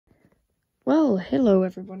Well, hello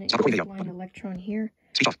everyone, it's Blind Electron here,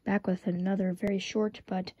 back with another very short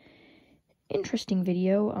but interesting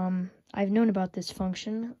video. I've known about this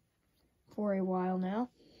function for a while now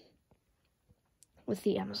with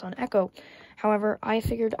the Amazon Echo. However, I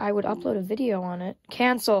figured I would upload a video on it.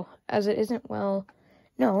 Cancel, as it isn't well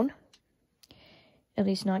known. At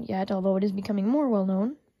least not yet, although it is becoming more well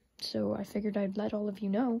known. So I figured I'd let all of you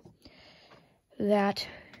know that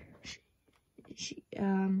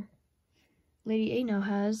Lady A now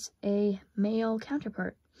has a male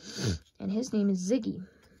counterpart, and his name is Ziggy.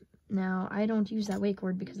 Now, I don't use that wake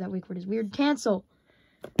word because that wake word is weird. Cancel!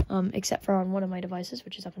 Except for on one of my devices,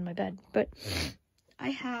 which is up in my bed. But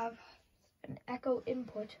I have an Echo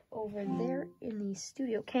input over there in the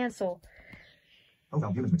studio. Cancel.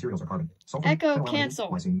 Albumin's materials are carbon. Sulfur, Echo, cancel.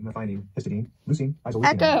 Lysine, methionine, histidine, leucine, isoleucine.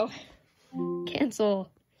 Echo!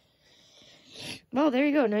 Cancel. Well, there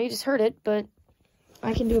you go. Now you just heard it, but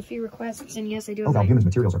I can do a few requests, and yes, I do have albumin's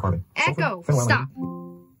materials are carbon. Echo! Sulfur, Stop!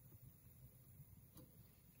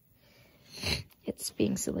 It's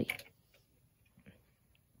being silly.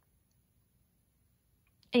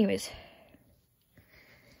 Anyways.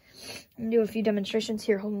 I'm gonna do a few demonstrations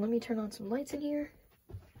here. Hold on, let me turn on some lights in here.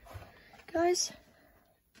 Guys.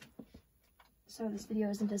 So this video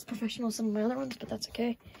isn't as professional as some of my other ones, but that's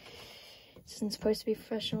okay. This isn't supposed to be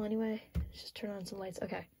professional anyway. Let's just turn on some lights.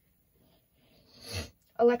 Okay.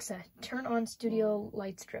 Alexa, turn on studio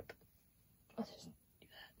light strip. Let's just do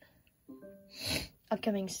that.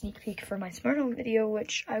 Upcoming sneak peek for my smart home video,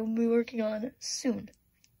 which I will be working on soon.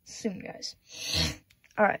 Soon, guys.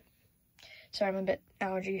 Alright. Sorry, I'm a bit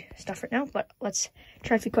allergy stuff right now, but let's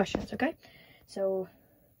try a few questions, okay? So,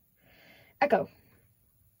 Echo.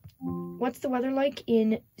 What's the weather like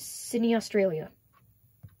in Sydney, Australia?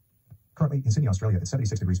 Currently, in Sydney, Australia, it's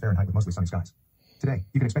 76 degrees Fahrenheit with mostly sunny skies. Today,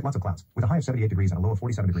 you can expect lots of clouds, with a high of 78 degrees and a low of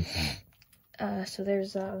 47 degrees. So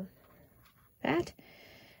there's, that.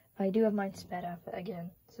 I do have mine sped up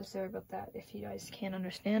again, so sorry about that if you guys can't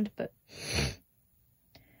understand, but...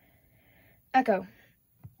 Echo,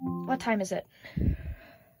 what time is it?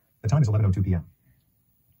 The time is 11:02 p.m.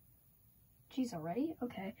 Jeez, already?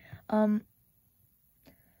 Okay.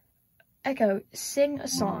 Echo, sing a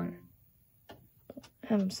song.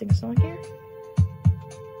 Have him sing a song here.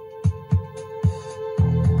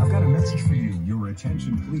 I've got a message for you. Your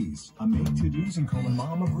attention, please. A mate to do's and calling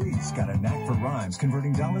mom agrees. Got a knack for rhymes,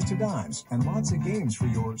 converting dollars to dimes, and lots of games for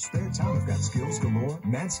your spare time. I've got skills galore,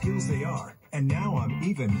 mad skills they are. And now I'm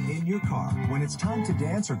even in your car. When it's time to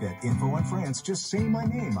dance or get info on France, just say my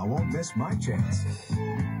name. I won't miss my chance.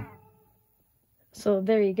 So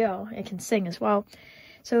there you go. It can sing as well.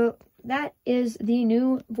 So that is the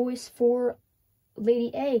new voice for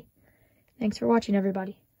Lady A. Thanks for watching,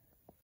 everybody.